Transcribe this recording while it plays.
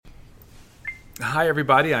Hi,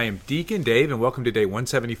 everybody. I am Deacon Dave, and welcome to day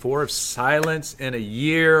 174 of Silence in a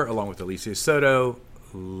Year, along with Alicia Soto,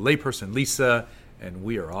 layperson Lisa, and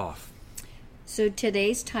we are off. So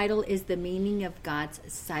today's title is The Meaning of God's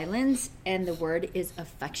Silence, and the word is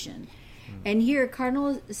affection. And here,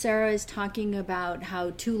 Cardinal Sarah is talking about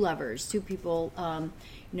how two lovers, two people, a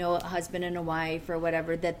husband and a wife or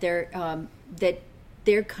whatever, that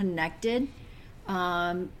they're connected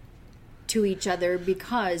to each other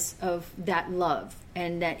because of that love,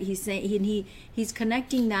 and that he's saying he's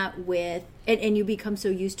connecting that with, and you become so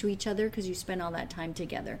used to each other because you spend all that time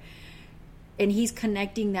together, and he's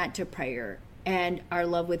connecting that to prayer and our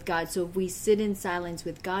love with God. So if we sit in silence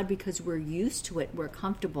with God because we're used to it, we're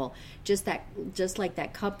comfortable, just like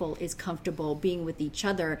that couple is comfortable being with each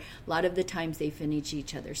other. A lot of the times they finish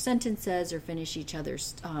each other's sentences or finish each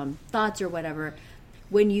other's thoughts or whatever.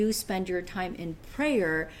 When you spend your time in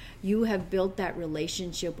prayer, you have built that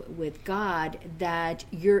relationship with God that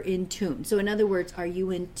you're in tune. So in other words, are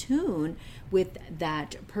you in tune with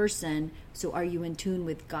that person? So are you in tune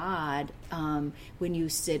with God when you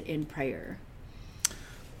sit in prayer?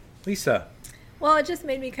 Lisa. Well, it just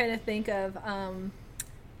made me kind of think of,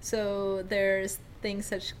 so there's things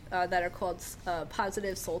such that are called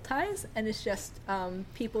positive soul ties, and it's just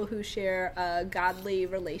people who share a godly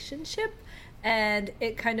relationship. And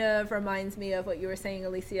it kind of reminds me of what you were saying,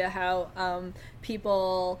 Alicia, how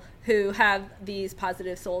people who have these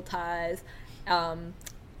positive soul ties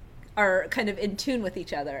are kind of in tune with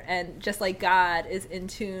each other. And just like God is in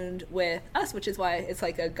tune with us, which is why it's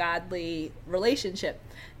like a godly relationship.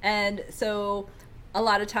 And so a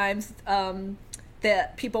lot of times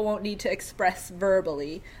that people won't need to express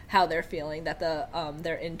verbally how they're feeling, that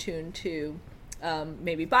they're in tune to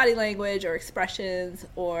maybe body language or expressions,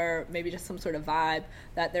 or maybe just some sort of vibe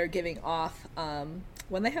that they're giving off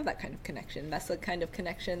when they have that kind of connection. That's the kind of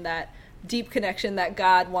connection, that deep connection that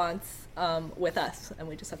God wants with us, and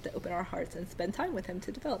we just have to open our hearts and spend time with Him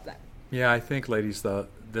to develop that. Yeah, I think, ladies,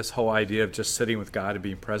 this whole idea of just sitting with God and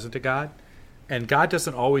being present to God, and God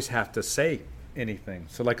doesn't always have to say anything.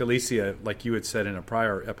 So like Alicia, like you had said in a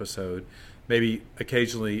prior episode, maybe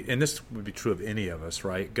occasionally, and this would be true of any of us,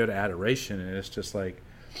 right? Go to adoration, and it's just like,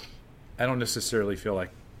 I don't necessarily feel like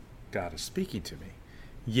God is speaking to me.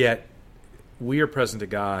 Yet, we are present to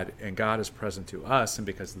God, and God is present to us, and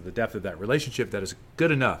because of the depth of that relationship, that is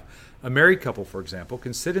good enough. A married couple, for example,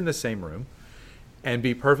 can sit in the same room and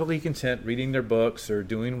be perfectly content reading their books or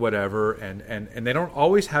doing whatever, and they don't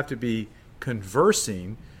always have to be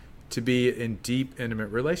conversing to be in deep, intimate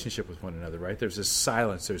relationship with one another, right? There's this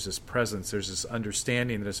silence, there's this presence, there's this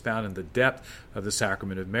understanding that is found in the depth of the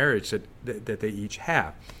sacrament of marriage that they each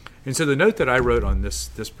have. And so the note that I wrote on this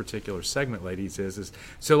particular segment, ladies, is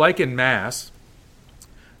so like in Mass,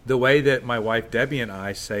 the way that my wife Debbie and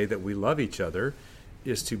I say that we love each other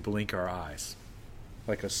is to blink our eyes,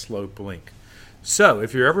 like a slow blink. So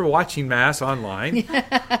if you're ever watching Mass online,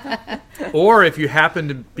 or if you happen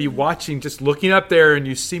to be watching, just looking up there and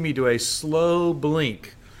you see me do a slow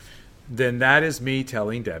blink, then that is me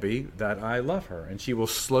telling Debbie that I love her, and she will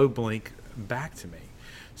slow blink back to me.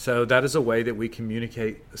 So that is a way that we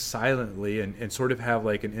communicate silently and sort of have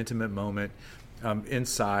like an intimate moment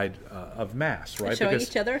inside of Mass, right? Showing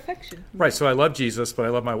each other affection. Right, so I love Jesus, but I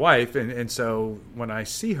love my wife, and so when I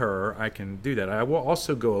see her, I can do that. I will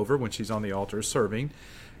also go over when she's on the altar serving,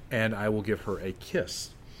 and I will give her a kiss.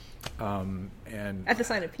 And at the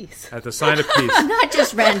sign of peace. At the sign of peace. Not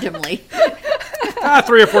just randomly.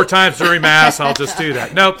 3 or 4 times during Mass, I'll just do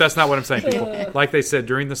that. Nope, that's not what I'm saying, people. Like they said,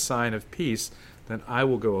 during the sign of peace, then I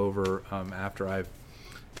will go over after I've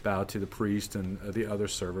bowed to the priest and the other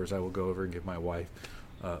servers. I will go over and give my wife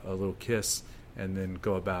a little kiss, and then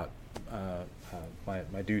go about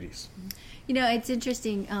my duties. You know, it's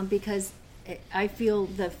interesting because I feel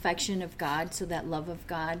the affection of God, so that love of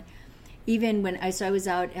God. Even when I was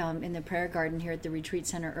out in the prayer garden here at the retreat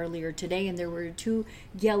center earlier today, and there were 2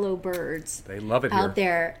 yellow birds. They love it out here.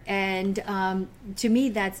 There, and to me,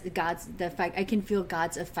 that's the fact. I can feel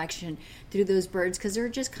God's affection through those birds because they're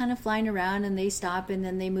just kind of flying around, and they stop and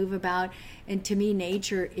then they move about. And to me,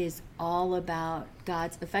 nature is all about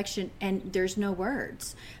God's affection, and there's no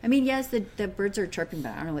words. I mean, yes, the birds are chirping,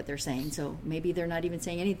 but I don't know what they're saying, so maybe they're not even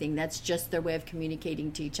saying anything. That's just their way of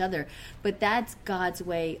communicating to each other. But that's God's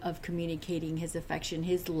way of communicating His affection,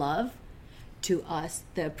 His love to us,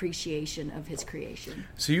 the appreciation of His creation.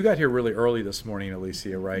 So you got here really early this morning,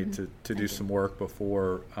 Alicia, right, Mm-hmm. to do some work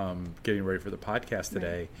before getting ready for the podcast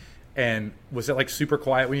today. Right. And was it like super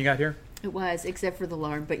quiet when you got here? It was, except for the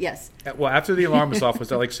alarm. But yes, Well, after the alarm was off, was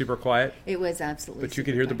that like super quiet? it was absolutely. But you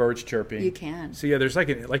could hear the super birds chirping. You can. So yeah, there's like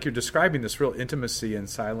you're describing this real intimacy and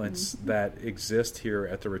silence Mm-hmm. that exists here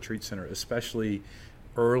at the retreat center, especially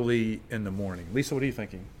early in the morning. Lisa, what are you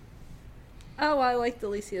thinking? Oh, well, I like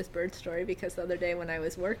Delicia's bird story because the other day when I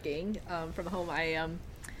was working from home,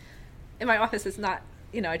 in my office, it's not,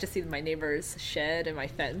 I just see my neighbor's shed and my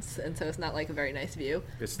fence, and so it's not like a very nice view.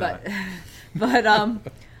 It's but, not. But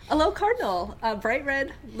a little cardinal, a bright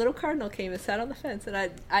red little cardinal came and sat on the fence, and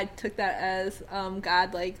I took that as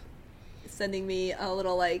God like sending me a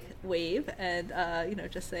little like wave and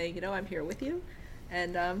just saying, I'm here with you.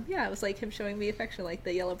 And it was like him showing me affection, like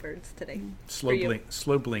the yellow birds today.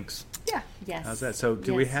 Slow blinks. Yeah. Yes. How's that? So,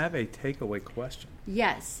 do we Yes. have a takeaway question?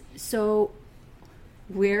 Yes. So,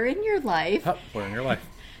 where in your life Where in your life?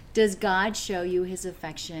 does God show you his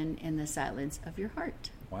affection in the silence of your heart?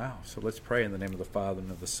 Wow. So let's pray in the name of the Father and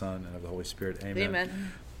of the Son and of the Holy Spirit. Amen.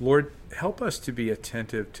 Amen. Lord, help us to be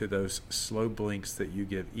attentive to those slow blinks that you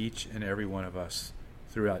give each and every one of us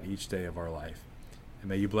throughout each day of our life. And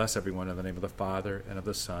may you bless everyone in the name of the Father and of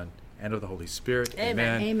the Son and of the Holy Spirit.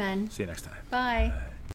 Amen. Amen. See you next time. Bye. Bye.